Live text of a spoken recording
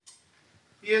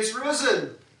He is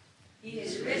risen. He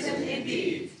is risen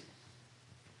indeed.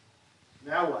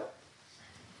 Now what?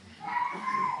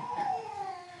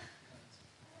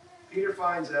 Peter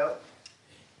finds out.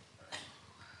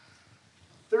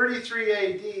 33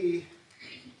 AD,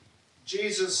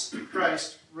 Jesus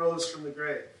Christ rose from the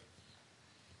grave.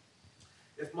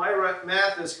 If my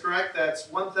math is correct, that's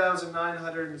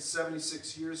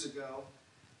 1,976 years ago.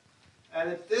 And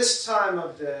at this time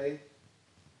of day,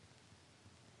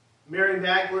 Mary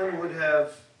Magdalene would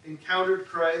have encountered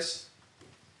Christ.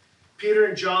 Peter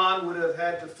and John would have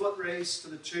had the foot race to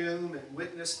the tomb and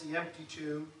witnessed the empty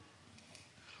tomb.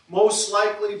 Most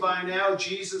likely by now,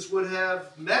 Jesus would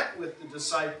have met with the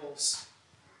disciples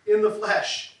in the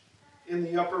flesh, in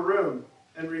the upper room,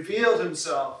 and revealed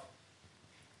himself.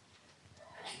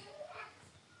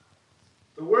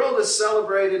 The world has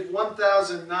celebrated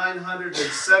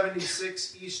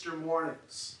 1,976 Easter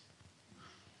mornings.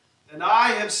 And I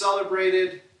have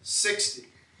celebrated 60.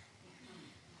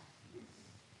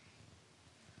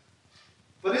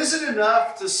 But is it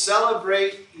enough to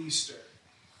celebrate Easter?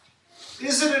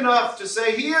 Is it enough to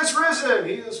say, He is risen?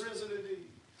 He is risen indeed.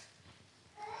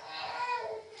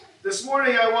 This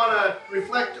morning I want to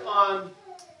reflect on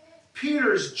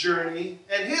Peter's journey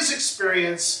and his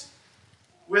experience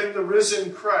with the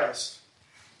risen Christ.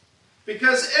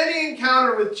 Because any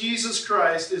encounter with Jesus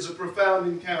Christ is a profound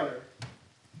encounter.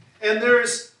 And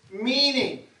there's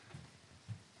meaning.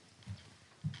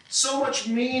 So much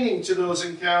meaning to those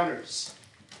encounters.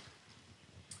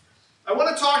 I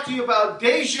want to talk to you about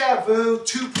Deja Vu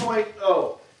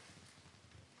 2.0.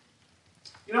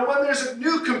 You know, when there's a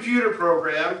new computer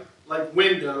program, like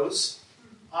Windows,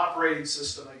 operating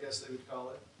system, I guess they would call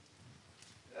it,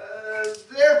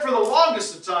 there for the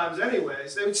longest of times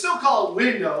anyways, they would still call it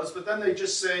Windows, but then they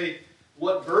just say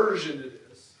what version it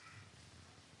is.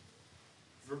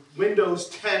 For Windows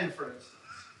 10, for instance.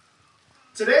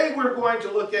 Today we're going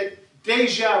to look at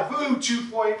Deja Vu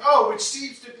 2.0, which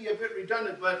seems to be a bit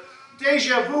redundant, but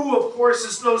Deja vu, of course,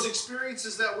 is those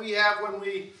experiences that we have when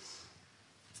we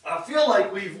feel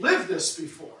like we've lived this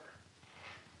before.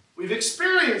 We've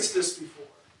experienced this before.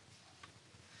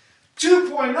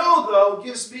 2.0, though,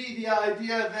 gives me the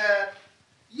idea that,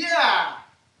 yeah,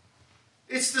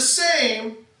 it's the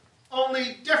same,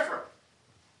 only different.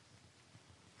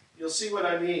 You'll see what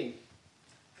I mean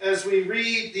as we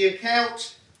read the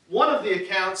account, one of the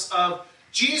accounts of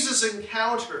Jesus'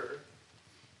 encounter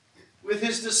with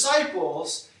his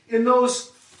disciples in those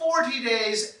 40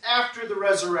 days after the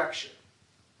resurrection.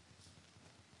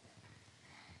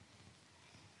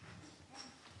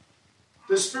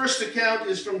 This first account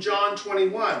is from John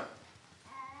 21.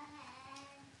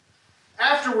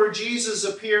 Afterward, Jesus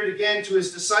appeared again to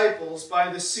his disciples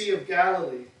by the Sea of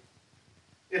Galilee.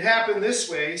 It happened this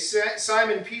way.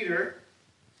 Simon Peter,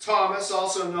 Thomas,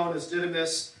 also known as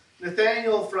Didymus,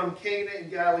 Nathanael from Cana in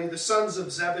Galilee, the sons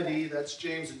of Zebedee, that's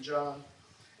James and John,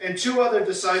 and two other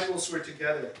disciples were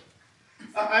together.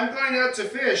 I'm going out to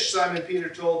fish, Simon Peter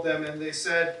told them, and they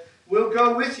said, we'll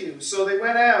go with you. So they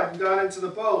went out and got into the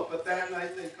boat, but that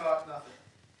night they caught nothing.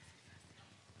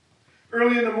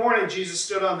 Early in the morning, Jesus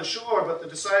stood on the shore, but the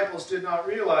disciples did not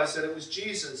realize that it was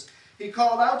Jesus. He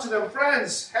called out to them,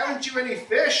 friends, haven't you any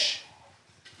fish?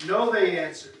 No, they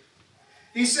answered.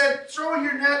 He said, throw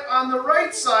your net on the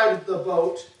right side of the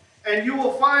boat, and you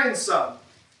will find some.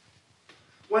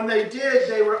 When they did,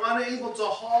 they were unable to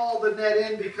haul the net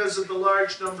in because of the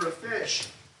large number of fish.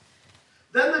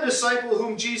 Then the disciple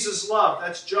whom Jesus loved,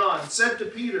 that's John, said to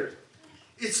Peter,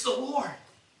 it's the Lord.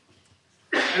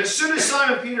 And as soon as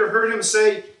Simon Peter heard him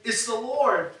say, it's the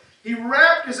Lord, he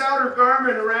wrapped his outer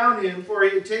garment around him, for he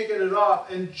had taken it off,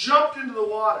 and jumped into the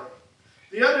water.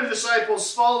 The other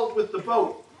disciples followed with the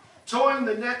boat, towing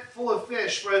the net full of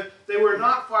fish, for they were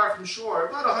not far from shore,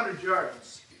 about 100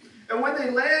 yards. And when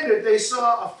they landed, they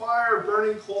saw a fire of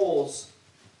burning coals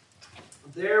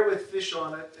there with fish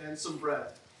on it and some bread.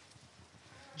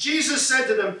 Jesus said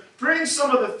to them, bring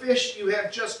some of the fish you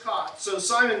have just caught. So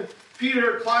Simon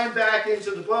Peter climbed back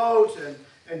into the boat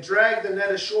and dragged the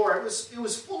net ashore. It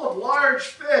was full of large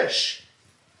fish,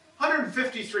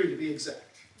 153 to be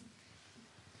exact.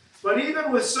 But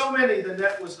even with so many, the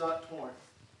net was not torn.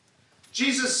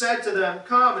 Jesus said to them,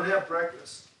 come and have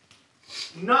breakfast.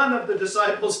 None of the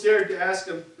disciples dared to ask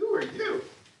him, who are you?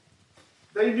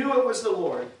 They knew it was the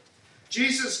Lord.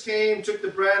 Jesus came, took the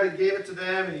bread, and gave it to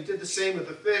them, and he did the same with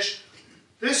the fish.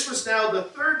 This was now the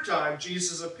third time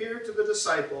Jesus appeared to the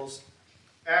disciples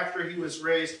after he was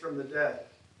raised from the dead.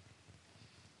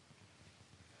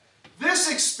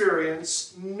 This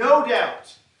experience, no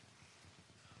doubt,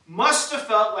 must have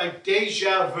felt like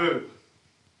deja vu.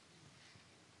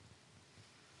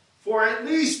 for at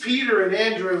least Peter and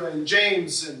Andrew and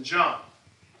James and John.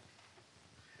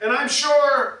 And I'm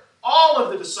sure all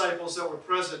of the disciples that were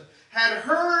present had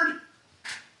heard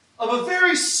of a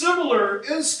very similar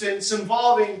instance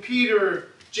involving Peter,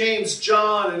 James,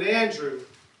 John, and Andrew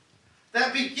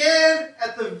that began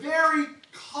at the very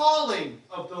calling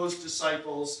of those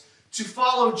disciples to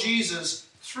follow Jesus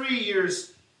 3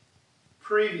 years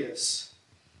previous.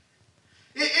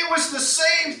 It was the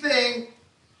same thing,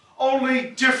 only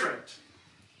different.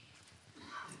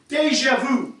 Deja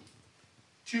Vu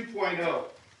 2.0.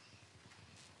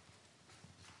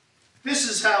 This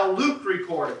is how Luke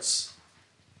records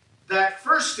that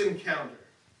first encounter.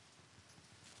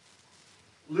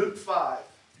 Luke 5.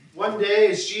 One day,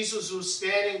 as Jesus was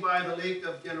standing by the lake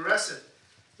of Gennesaret,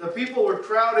 the people were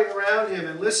crowding around him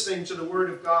and listening to the word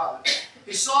of God.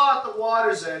 He saw at the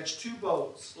water's edge 2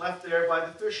 boats left there by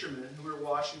the fishermen who were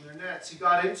washing their nets. He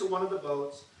got into one of the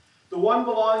boats, the one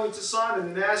belonging to Simon,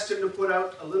 and asked him to put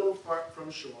out a little far from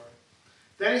shore.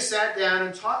 Then he sat down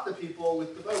and taught the people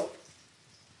with the boat.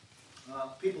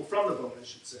 People from the boat, I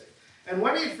should say. And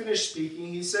when he had finished speaking,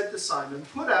 he said to Simon,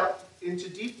 "Put out into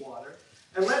deep water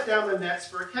and let down the nets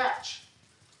for a catch."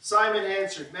 Simon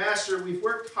answered, "Master, we've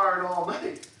worked hard all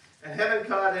night and haven't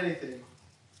caught anything.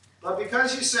 But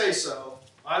because you say so,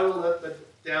 I will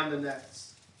let down the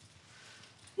nets."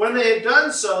 When they had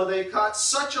done so, they caught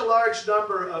such a large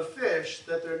number of fish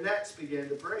that their nets began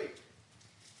to break.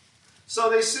 So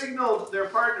they signaled their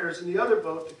partners in the other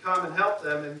boat to come and help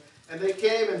them, and they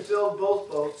came and filled both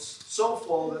boats so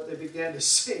full that they began to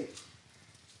sink.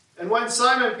 And when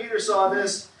Simon Peter saw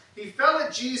this, he fell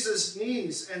at Jesus'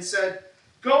 knees and said,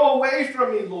 "Go away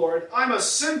from me, Lord, I'm a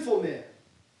sinful man."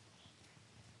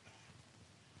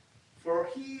 For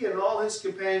he and all his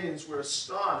companions were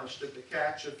astonished at the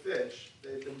catch of fish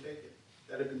that had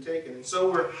been taken. And so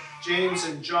were James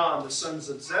and John, the sons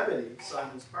of Zebedee,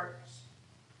 Simon's partners.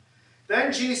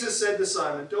 Then Jesus said to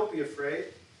Simon, "Don't be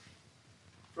afraid.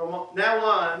 From now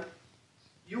on,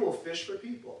 you will fish for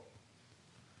people."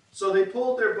 So they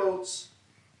pulled their boats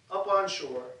up on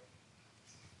shore,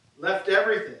 left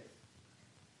everything,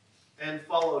 and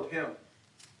followed him.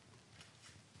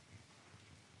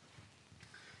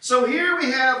 So here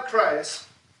we have Christ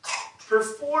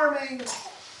performing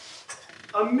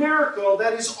a miracle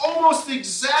that is almost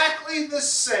exactly the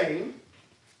same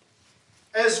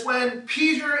as when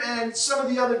Peter and some of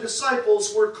the other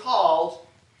disciples were called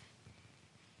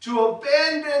to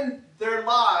abandon their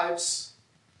lives,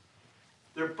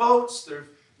 their boats, their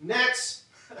nets,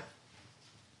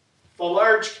 the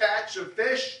large catch of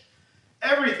fish,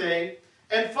 everything,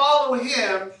 and follow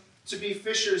him to be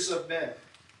fishers of men.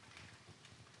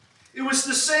 It was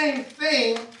the same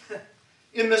thing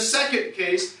in the second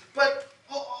case, but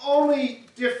only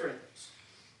different.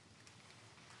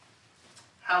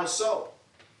 How so?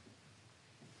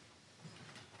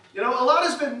 You know, a lot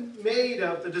has been made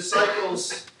of the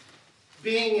disciples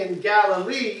being in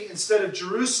Galilee instead of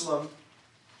Jerusalem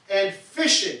and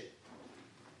fishing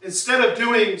instead of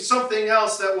doing something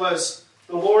else that was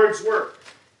the Lord's work.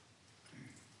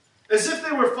 As if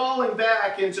they were falling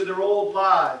back into their old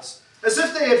lives, as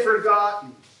if they had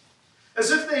forgotten,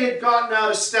 as if they had gotten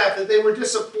out of step, that they were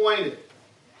disappointed.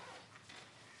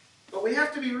 But we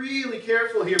have to be really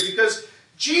careful here because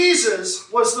Jesus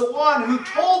was the one who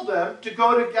told them to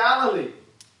go to Galilee.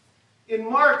 In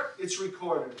Mark, it's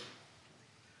recorded,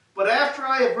 "But after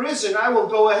I have risen, I will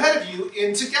go ahead of you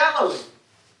into Galilee."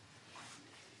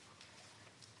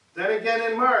 Then again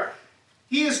in Mark,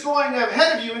 "He is going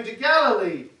ahead of you into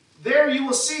Galilee. There you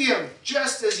will see him,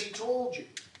 just as he told you."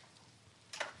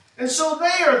 And so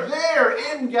they are there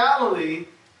in Galilee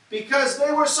because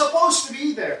they were supposed to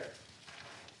be there.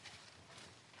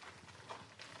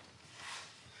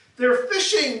 Their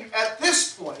fishing at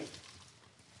this point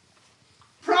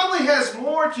probably has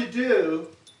more to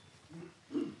do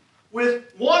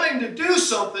with wanting to do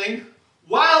something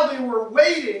while they were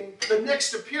waiting the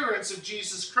next appearance of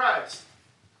Jesus Christ.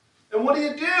 And what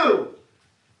do?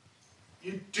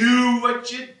 You do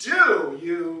what you do.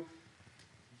 You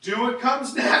do what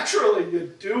comes naturally. You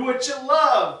do what you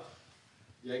love.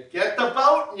 You get the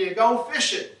boat and you go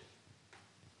fishing.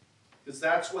 Because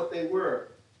that's what they were.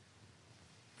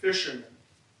 Fishermen.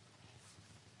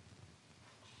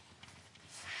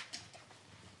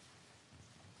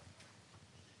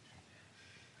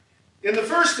 In the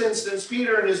first instance,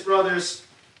 Peter and his brothers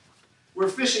were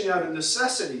fishing out of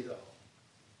necessity, though.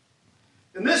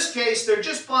 In this case, they're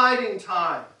just biding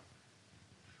time,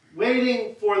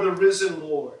 waiting for the risen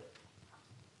Lord.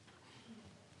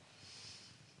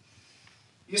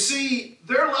 You see,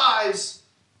 their lives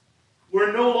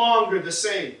were no longer the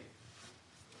same.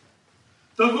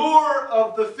 The lure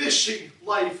of the fishing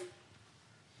life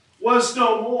was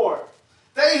no more.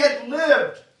 They had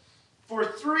lived for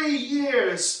 3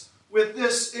 years with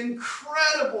this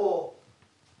incredible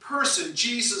person,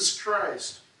 Jesus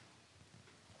Christ.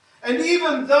 And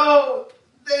even though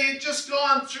they had just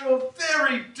gone through a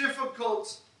very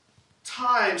difficult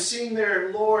time seeing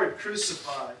their Lord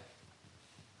crucified,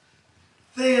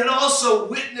 they had also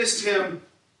witnessed him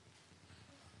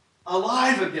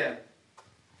alive again.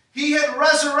 He had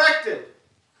resurrected.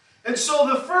 And so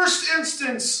in the first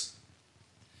instance,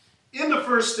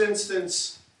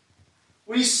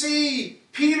 we see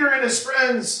Peter and his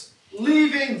friends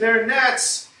leaving their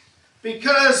nets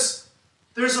because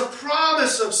there's a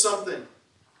promise of something.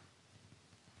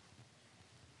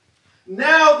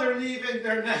 Now they're leaving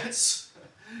their nets.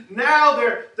 Now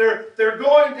they're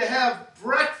going to have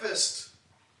breakfast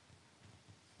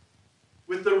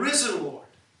with the risen Lord.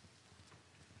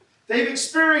 They've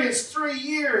experienced 3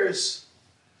 years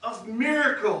of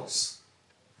miracles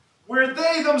where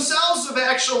they themselves have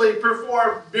actually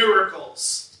performed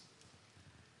miracles.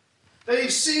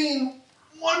 They've seen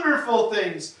wonderful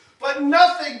things, but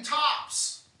nothing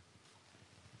tops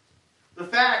the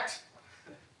fact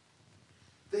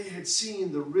they had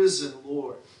seen the risen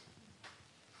Lord.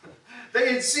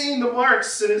 They had seen the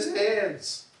marks in his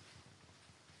hands,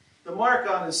 the mark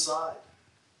on his side.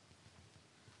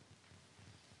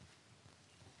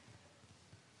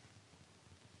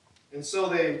 And so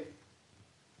they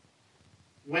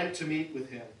went to meet with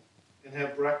him and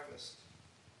have breakfast.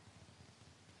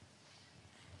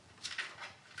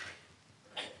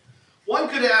 One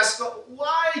could ask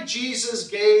why Jesus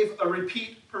gave a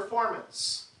repeat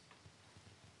performance.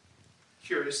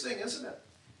 Curious thing, isn't it?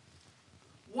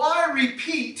 Why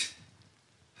repeat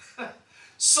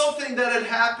something that had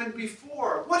happened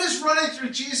before? What is running through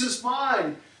Jesus'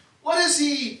 mind? What is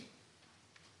he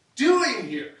doing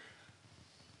here?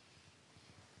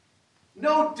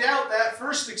 No doubt that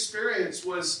first experience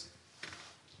was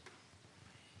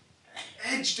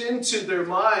etched into their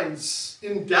minds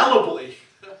indelibly.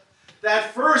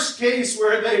 That first case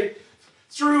where they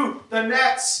threw the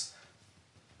nets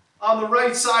on the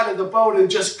right side of the boat and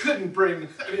just couldn't bring,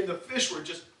 the fish were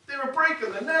just, they were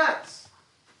breaking the nets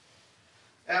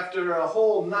after a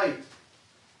whole night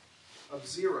of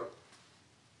zero.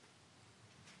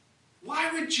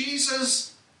 Why would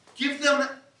Jesus give them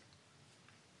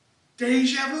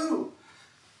Deja vu?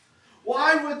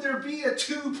 Why would there be a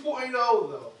 2.0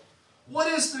 though? What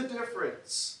is the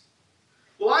difference?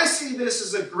 Well, I see this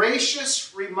as a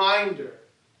gracious reminder.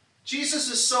 Jesus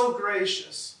is so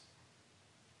gracious.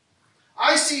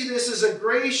 I see this as a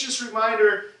gracious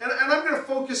reminder, and I'm going to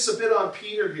focus a bit on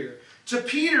Peter here. To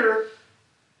Peter,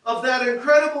 of that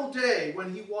incredible day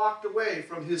when he walked away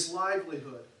from his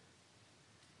livelihood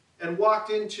and walked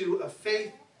into a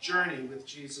faith journey with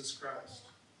Jesus Christ.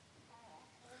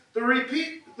 The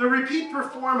repeat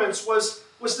performance was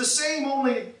the same,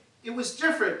 only it was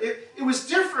different. It was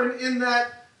different in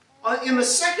that in the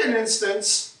second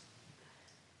instance,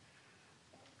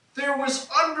 there was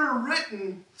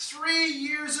underwritten 3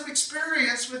 years of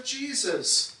experience with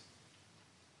Jesus,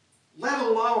 let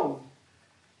alone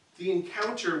the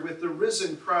encounter with the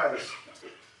risen Christ,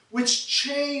 which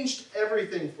changed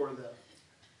everything for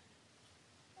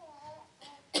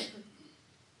them.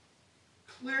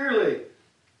 Clearly,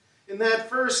 in that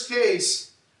first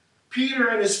case, Peter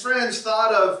and his friends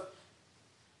thought of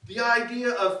the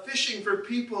idea of fishing for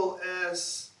people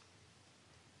as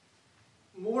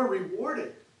more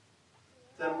rewarding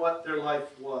than what their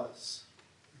life was.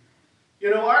 You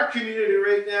know, our community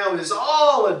right now is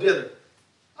all a dither.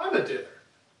 I'm a dither.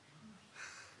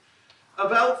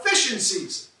 About fishing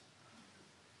season.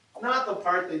 Not the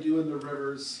part they do in the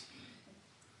rivers,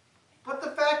 but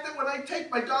the fact that when I take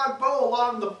my dog Bo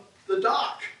along the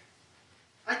dock,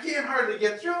 I can't hardly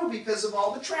get through because of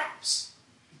all the traps.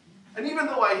 And even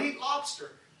though I hate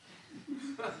lobster,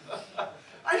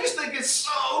 I just think it's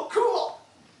so cool.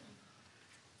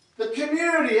 The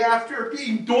community, after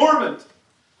being dormant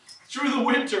through the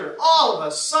winter, all of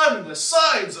a sudden the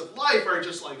signs of life are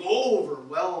just like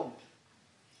overwhelmed.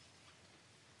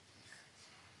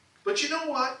 But you know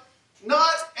what?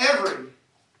 Not every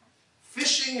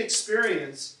fishing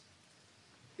experience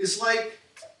is like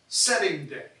setting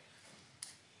day.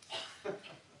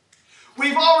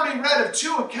 We've already read of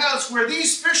 2 accounts where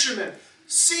these fishermen,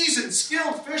 seasoned,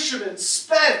 skilled fishermen,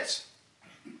 spent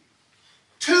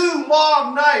 2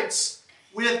 long nights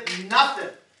with nothing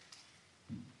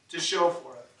to show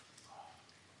for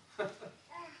it.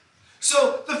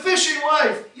 So the fishing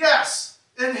life, yes,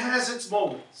 it has its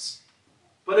moments,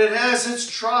 but it has its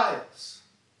trials.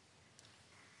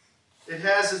 It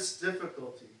has its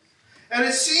difficulties. And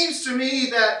it seems to me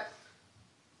that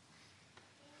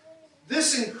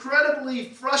this incredibly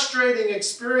frustrating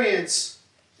experience,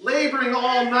 laboring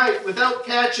all night without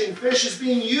catching fish, is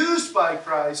being used by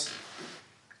Christ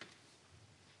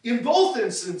in both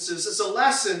instances as a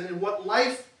lesson in what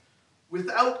life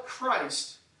without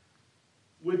Christ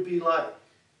would be like.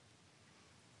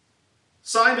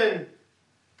 Simon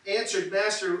answered,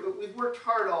 "Master, we've worked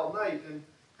hard all night and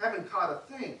haven't caught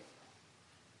a thing.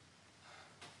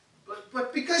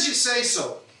 But because you say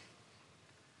so,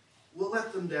 we'll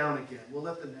let them down again. We'll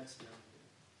let the nets down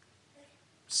again."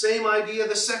 Same idea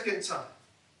the second time.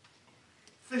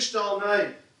 Fished all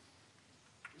night.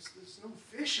 There's no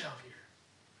fish out here.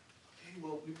 Okay,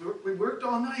 well, we worked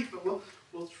all night, but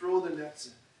we'll throw the nets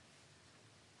in.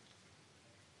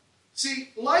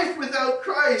 See, life without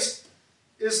Christ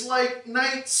is like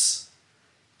nights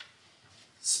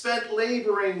spent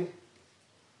laboring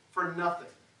for nothing.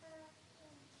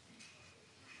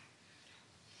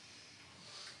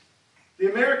 The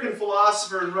American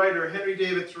philosopher and writer Henry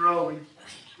David Thoreau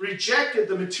rejected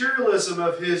the materialism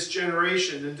of his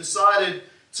generation and decided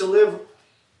to live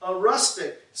a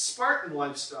rustic, Spartan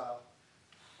lifestyle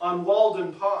on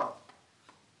Walden Pond.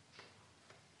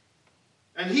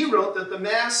 And he wrote that the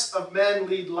mass of men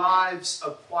lead lives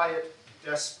of quiet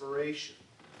desperation.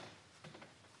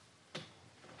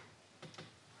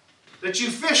 That you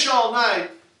fish all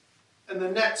night and the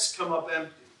nets come up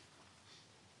empty.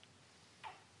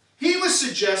 He was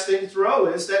suggesting, Thoreau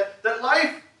is, that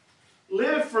life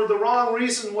lived for the wrong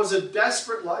reason was a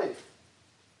desperate life.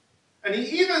 And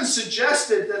he even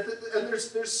suggested that, and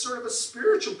there's sort of a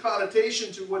spiritual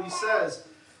connotation to what he says,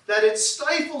 that it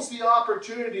stifles the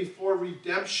opportunity for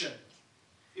redemption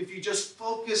if you just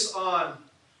focus on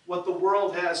what the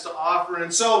world has to offer.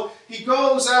 And so he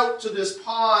goes out to this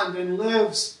pond and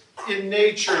lives in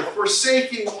nature,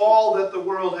 forsaking all that the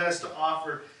world has to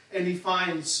offer, and he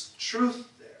finds truth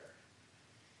there.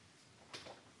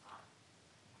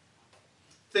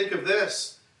 Think of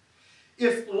this.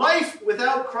 If life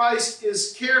without Christ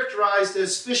is characterized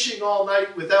as fishing all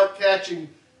night without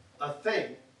catching a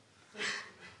thing,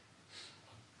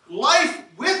 life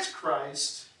with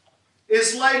Christ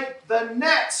is like the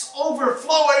nets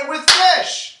overflowing with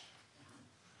fish.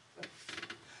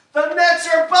 The nets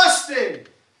are busting.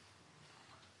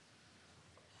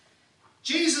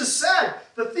 Jesus said,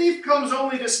 "The thief comes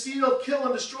only to steal, kill,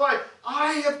 and destroy.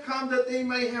 I have come that they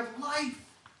may have life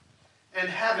and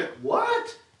have it"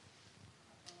 what?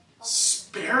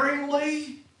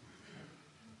 Sparingly,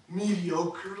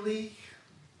 mediocrely,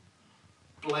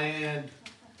 bland,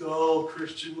 dull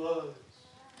Christian lives.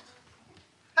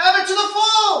 Have it to the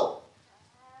full.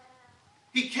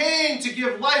 He came to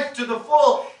give life to the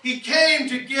full. He came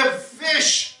to give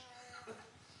fish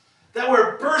that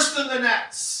were bursting the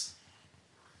nets.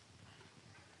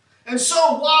 And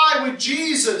so why would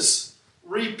Jesus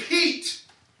repeat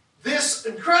this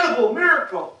incredible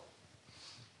miracle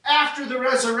after the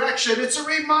resurrection? It's a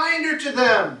reminder to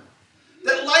them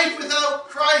that life without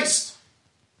Christ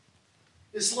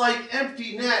is like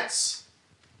empty nets,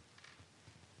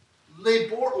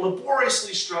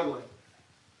 laboriously struggling.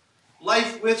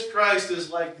 Life with Christ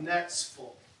is like nets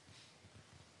full.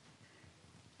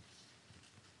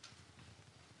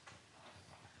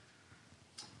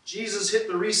 Jesus hit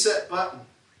the reset button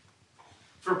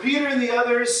for Peter and the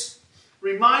others,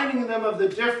 reminding them of the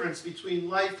difference between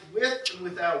life with and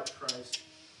without Christ.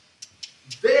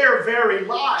 Their very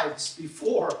lives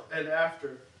before and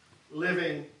after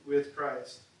living with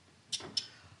Christ.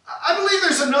 I believe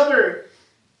there's another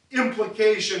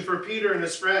implication for Peter and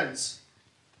his friends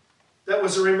that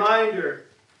was a reminder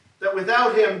that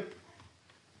without him,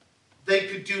 they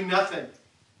could do nothing.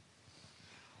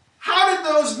 How did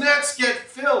those nets get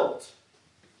filled?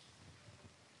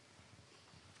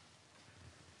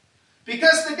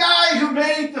 Because the guy who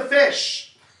made the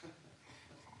fish,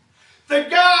 the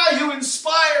guy who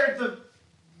inspired the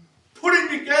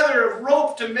putting together of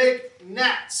rope to make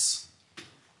nets,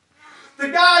 the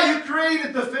guy who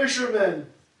created the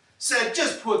fishermen said,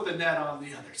 "Just put the net on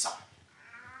the other side."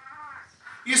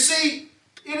 You see,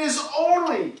 it is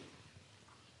only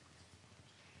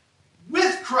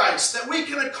with Christ that we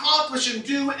can accomplish and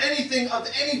do anything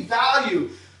of any value,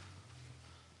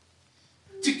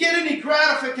 to get any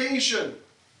gratification.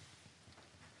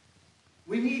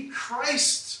 We need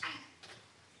Christ.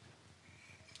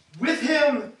 With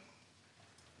him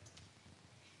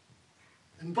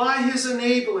and by his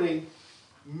enabling,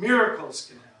 miracles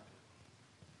can happen.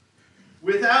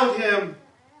 Without him,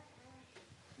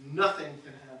 nothing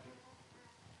can happen.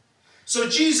 So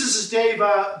Jesus'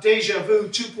 Deja Vu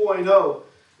 2.0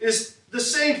 is the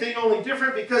same thing, only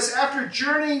different, because after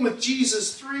journeying with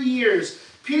Jesus 3 years,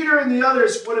 Peter and the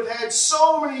others would have had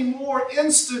so many more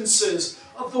instances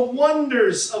of the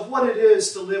wonders of what it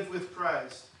is to live with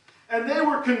Christ. And they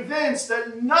were convinced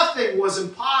that nothing was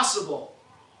impossible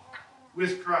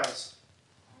with Christ.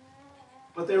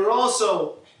 But they were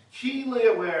also keenly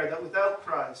aware that without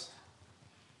Christ,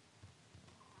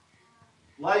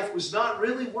 life was not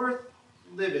really worth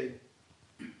living.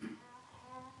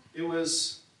 It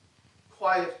was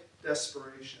quiet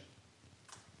desperation.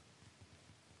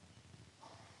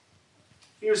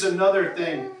 Here's another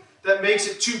thing that makes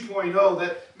it 2.0,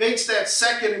 that makes that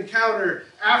second encounter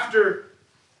after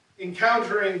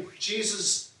encountering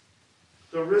Jesus,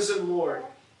 the risen Lord,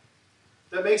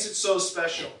 that makes it so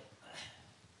special.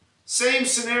 Same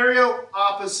scenario,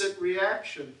 opposite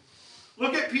reaction.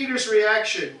 Look at Peter's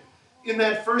reaction in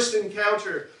that first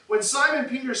encounter. When Simon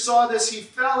Peter saw this, he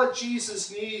fell at Jesus'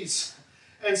 knees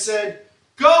and said,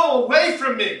 "Go away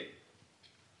from me.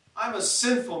 I'm a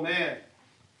sinful man."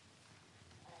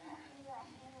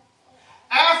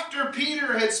 After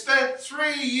Peter had spent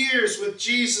 3 years with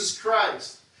Jesus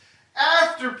Christ,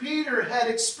 after Peter had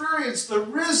experienced the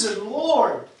risen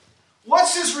Lord,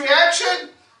 what's his reaction?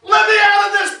 "Let me out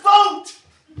of this boat!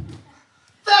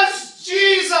 That's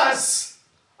Jesus!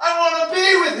 I want to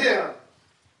be with him!"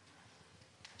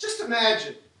 Just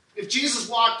imagine if Jesus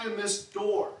walked in this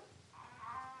door.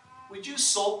 Would you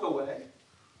sulk away?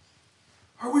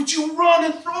 Or would you run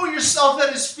and throw yourself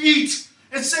at his feet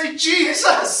and say,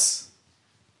 "Jesus"?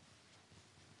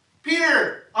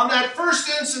 Peter, on that first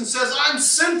instance, says, "I'm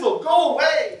sinful, go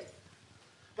away."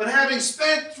 But having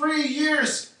spent 3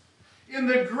 years in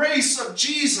the grace of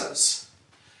Jesus,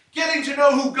 getting to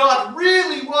know who God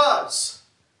really was,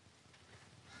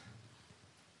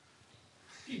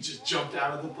 he just jumped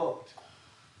out of the boat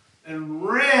and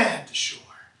ran to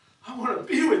shore. "I want to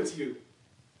be with you.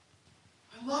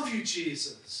 I love you,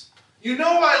 Jesus. You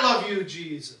know I love you,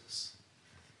 Jesus."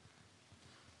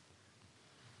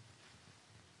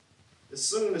 As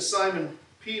soon as Simon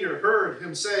Peter heard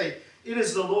him say, "It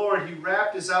is the Lord," he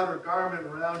wrapped his outer garment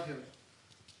around him,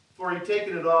 for he'd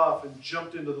taken it off and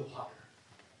jumped into the water.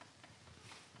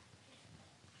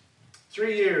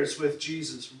 3 years with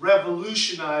Jesus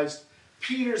revolutionized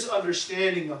Peter's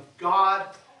understanding of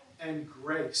God and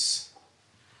grace,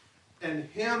 and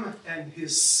him and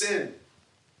his sin.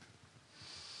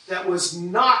 That was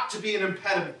not to be an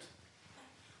impediment,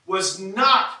 was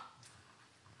not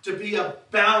to be a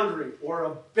boundary or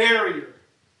a barrier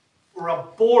or a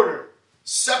border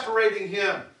separating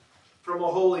him from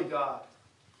a holy God.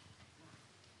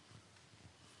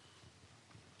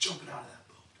 Jumping out of that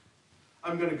boat.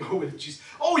 I'm going to go with Jesus.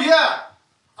 "Oh yeah,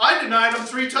 I denied him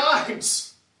 3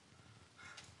 times.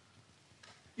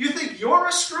 You think you're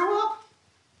a screw-up?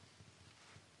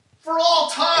 For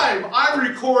all time, I'm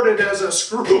recorded as a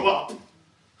screw-up.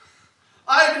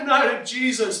 I denied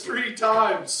Jesus 3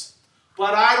 times.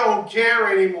 But I don't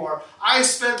care anymore. I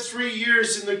spent 3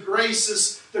 years in the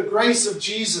grace of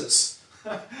Jesus.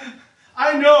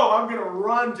 I know I'm going to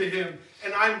run to him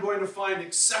and I'm going to find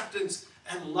acceptance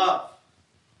and love."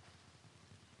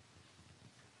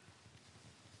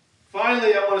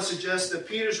 Finally, I want to suggest that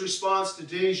Peter's response to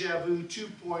Deja Vu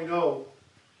 2.0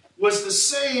 was the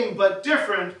same but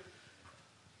different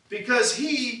because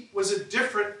he was a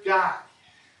different guy.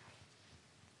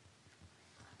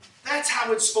 That's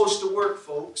how it's supposed to work,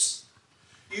 folks.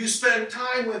 You spend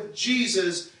time with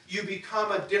Jesus, you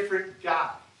become a different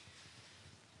guy.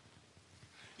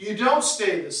 You don't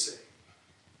stay the same.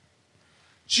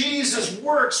 Jesus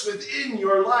works within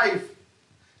your life,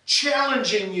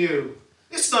 challenging you.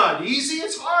 It's not easy,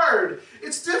 it's hard,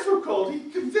 it's difficult. He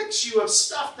convicts you of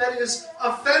stuff that is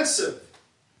offensive.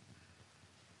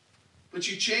 But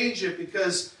you change it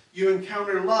because you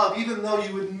encounter love. Even though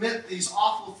you admit these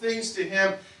awful things to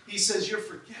him, he says, "You're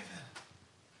forgiven."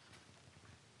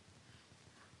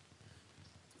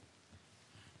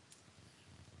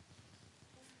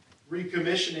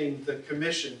 Recommissioning the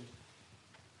commission.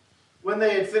 When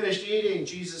they had finished eating,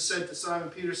 Jesus said to Simon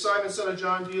Peter, "Simon, son of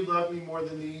John, do you love me more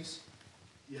than these?"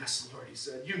 "Yes, Lord," he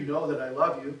said. "You know that I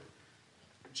love you."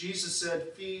 Jesus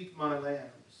said, "Feed my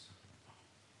lambs."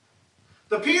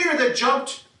 The Peter that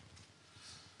jumped,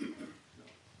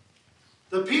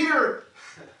 the Peter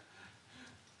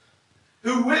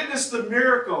who witnessed the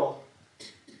miracle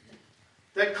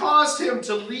that caused him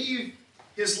to leave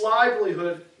his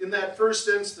livelihood in that first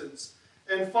instance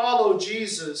and follow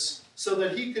Jesus so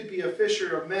that he could be a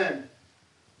fisher of men,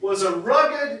 was a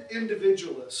rugged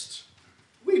individualist.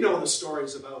 We know the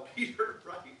stories about Peter,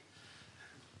 right?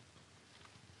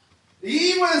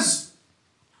 He was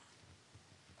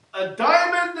a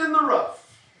diamond in the rough.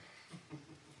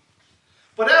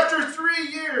 But after 3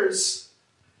 years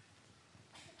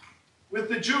with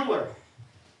the jeweler,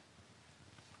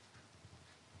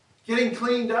 getting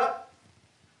cleaned up,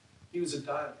 he was a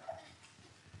diamond.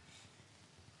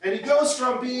 And he goes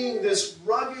from being this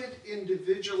rugged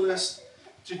individualist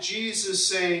to Jesus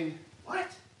saying, what?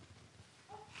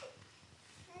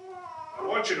 I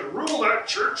want you to rule that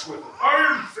church with an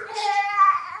iron fist.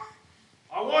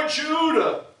 I want you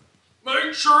to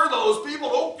make sure those people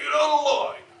don't get out of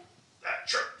line. That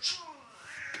church.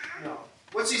 No.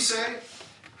 What's he say?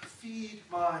 Feed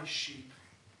my sheep.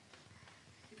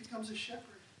 He becomes a shepherd.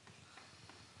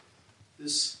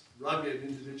 This rugged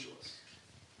individualist.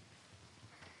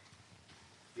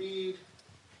 Feed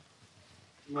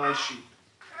my sheep.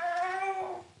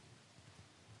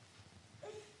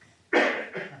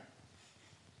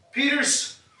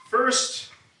 Peter's first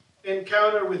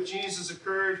encounter with Jesus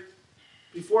occurred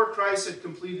before Christ had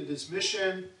completed his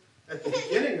mission, at the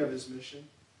beginning of his mission.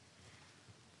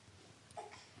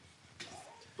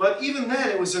 But even then,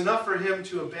 it was enough for him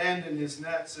to abandon his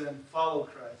nets and follow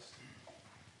Christ.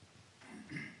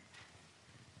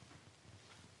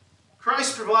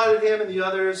 Christ provided him and the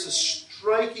others a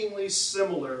strikingly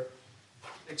similar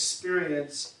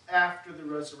experience after the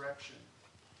resurrection.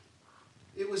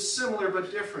 It was similar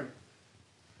but different.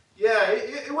 Yeah,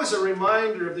 it was a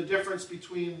reminder of the difference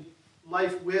between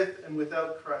life with and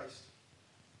without Christ.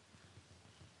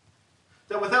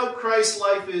 That without Christ,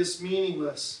 life is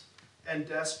meaningless and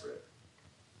desperate.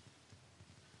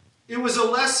 It was a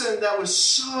lesson that was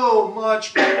so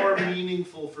much more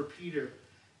meaningful for Peter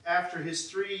after his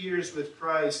 3 years with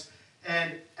Christ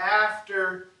and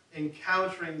after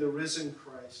encountering the risen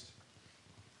Christ.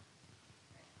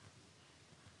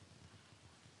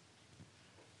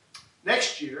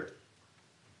 Next year,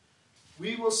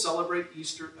 we will celebrate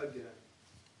Easter again.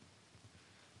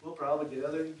 We'll probably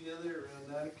gather together around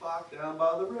 9 o'clock down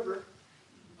by the river.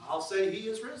 I'll say he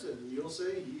is risen, and you'll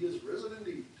say he is risen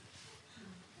indeed.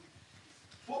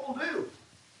 What we'll do?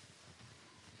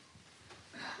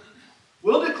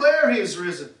 We'll declare he is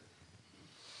risen.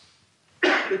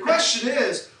 The question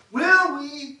is, will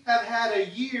we have had a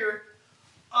year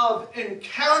of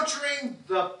encountering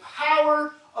the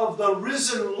power of the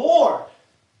risen Lord?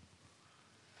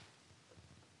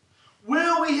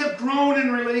 Will we have grown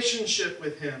in relationship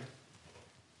with him?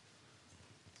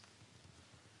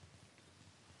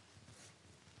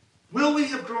 Will we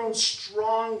have grown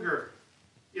stronger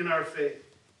in our faith?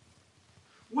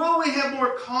 Will we have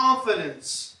more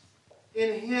confidence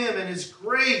in him and his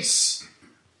grace?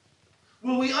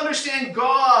 Will we understand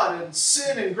God and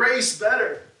sin and grace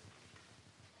better?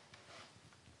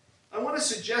 I want to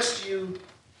suggest to you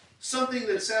something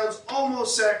that sounds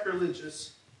almost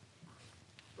sacrilegious,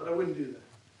 but I wouldn't do that.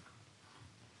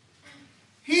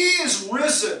 He is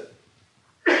risen.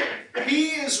 He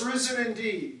is risen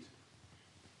indeed.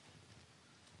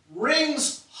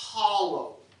 Rings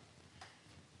hollow.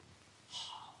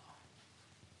 Hollow.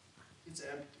 It's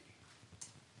empty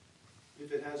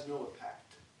if it has no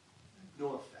impact,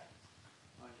 no effect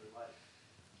on your life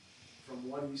from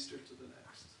one Easter to the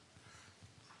next.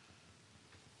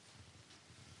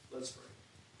 Let's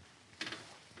pray.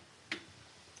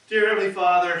 Dear Heavenly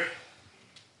Father,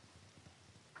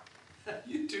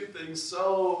 you do things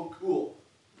so cool.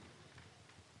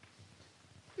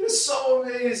 It's so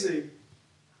amazing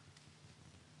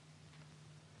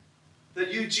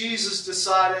that you, Jesus,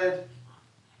 decided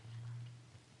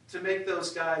to make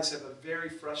those guys have a very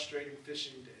frustrating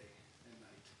fishing day and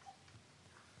night.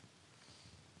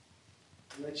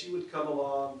 And that you would come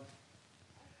along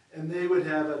and they would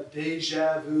have a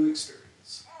Deja Vu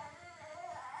experience.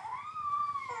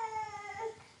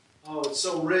 Oh, it's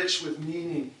so rich with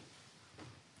meaning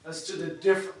as to the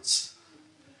difference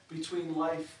between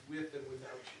life with and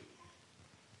without you.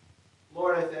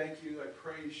 Lord, I thank you, I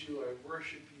praise you, I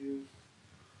worship you,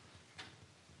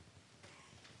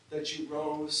 that you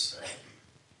rose,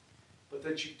 but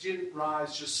that you didn't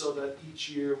rise just so that each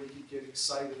year we could get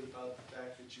excited about the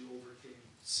fact that you overcame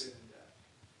sin and death.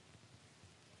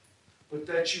 But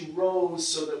that you rose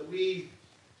so that we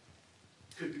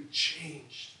could be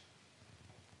changed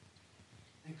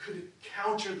and could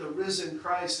encounter the risen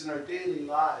Christ in our daily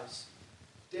lives,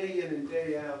 day in and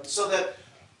day out, so that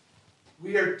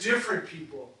we are different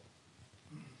people,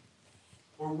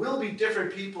 or will be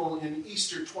different people in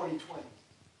Easter 2020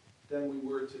 than we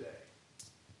were today.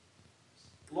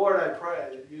 Lord, I pray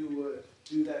that you would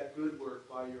do that good work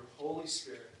by your Holy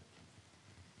Spirit.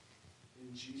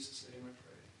 In Jesus' name I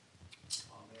pray.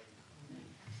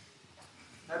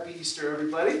 Amen. Happy Easter,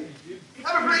 everybody.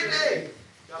 Have a great day.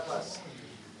 God bless.